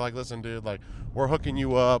 you know what? They're like, listen, dude, like we're hooking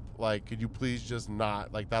you up. Like, could you please just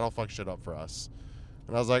not that'll fuck shit up for us.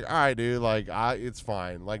 And I was like, all right, dude, it's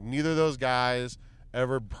fine. Like neither of those guys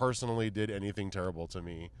ever personally did anything terrible to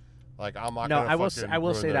me. Like I'm not. No, gonna I will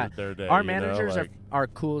ruin say that their day, our you know? managers Like, are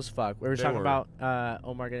cool as fuck. We were talking were. about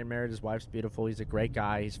Omar getting married. His wife's beautiful. He's a great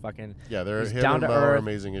guy. He's fucking. yeah, they're he's him down and to Mo are earth.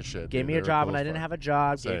 amazing as shit. Gave dude. me a They were job cool and I as didn't fuck. have a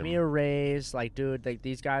job. Gave Same. me a raise. Like, dude,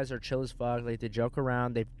 these guys are chill as fuck. Like, they joke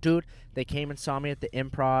around. They came and saw me at the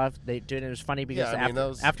Improv. Dude, it was funny because Yeah, I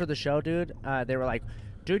mean, after the show, dude, they were like,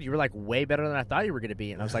 dude, you were like way better than I thought you were gonna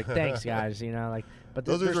be. And I was like, thanks, guys. You know, like, but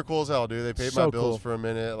Those dudes were cool as hell, dude. They paid so my bills cool. for a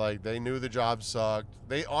minute. Like, they knew the job sucked.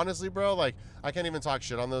 They honestly, bro, like, I can't even talk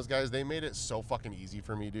shit on those guys. They made it so fucking easy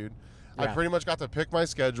for me, dude. I Yeah. pretty much got to pick my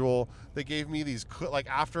schedule. They gave me these,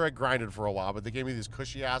 after I grinded for a while, but they gave me these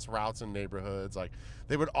cushy-ass routes in neighborhoods. Like,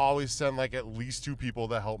 they would always send, at least 2 people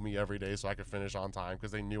to help me every day so I could finish on time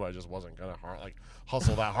because they knew I just wasn't going to,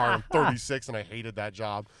 hustle that hard. I'm 36 and I hated that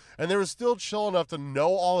job. And they were still chill enough to know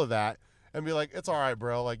all of that and be like, it's all right,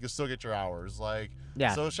 bro. Like, you still get your hours. Like,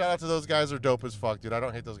 Yeah. So shout out to those guys. They're dope as fuck, dude. I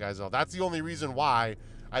don't hate those guys at all. That's the only reason why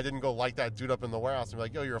I didn't go like that dude up in the warehouse and be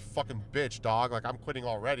like, yo, you're a fucking bitch, dog. Like, I'm quitting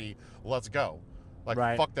already. Let's go. Like,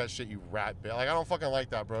 Right. fuck that shit, you rat bitch. Like, I don't fucking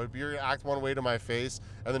like that, bro. If you're gonna act one way to my face,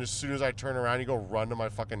 and then as soon as I turn around, you go run to my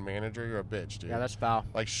fucking manager, you're a bitch, dude. Yeah, that's foul.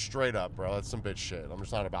 Like, straight up, bro. That's some bitch shit. I'm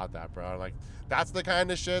just not about that, bro. Like, that's the kind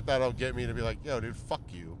of shit that'll get me to be like, yo, dude, fuck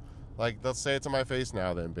you. Like, let's say it to my face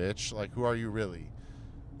now then, bitch. Like, who are you really?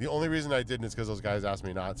 The only reason I didn't is because those guys asked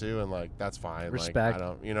me not to, and, that's fine. Respect. Like, I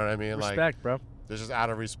don't, you know what I mean? Respect, bro. It's just out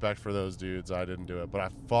of respect for those dudes, I didn't do it.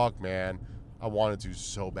 But man, I wanted to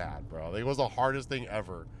so bad, bro. It was the hardest thing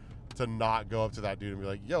ever to not go up to that dude and be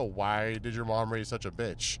like, yo, why did your mom raise such a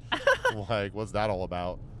bitch? Like, what's that all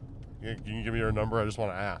about? Can you give me her number? I just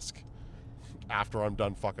want to ask. After I'm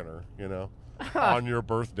done fucking her, you know? On your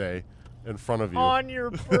birthday in front of you. On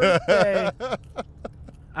your birthday.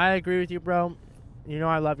 I agree with you, bro. You know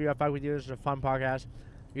I love you. I fuck with you. This is a fun podcast.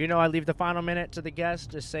 You know I leave the final minute to the guests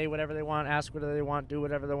to say whatever they want, ask whatever they want, do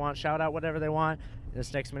whatever they want, shout out whatever they want.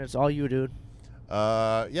 This next minute's all you, dude.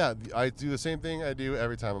 Yeah, I do the same thing I do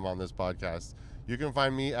every time I'm on this podcast. You can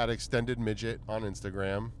find me at Extended Midget on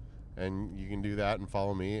Instagram, and you can do that and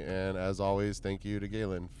follow me. And as always, thank you to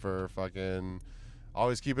Galen for fucking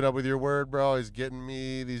always keeping up with your word, bro. Always getting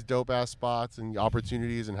me these dope-ass spots and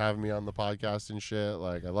opportunities and having me on the podcast and shit.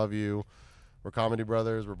 Like, I love you. We're comedy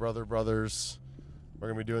brothers. We're brothers. We're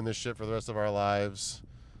going to be doing this shit for the rest of our lives.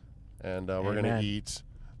 And we're going to Amen. eat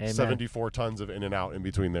Amen. 74 tons of In-N-Out in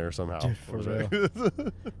between there somehow. Dude, for real.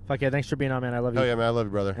 Fuck yeah, thanks for being on, man. I love you. Oh, yeah, man. I love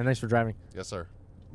you, brother. And thanks for driving. Yes, sir.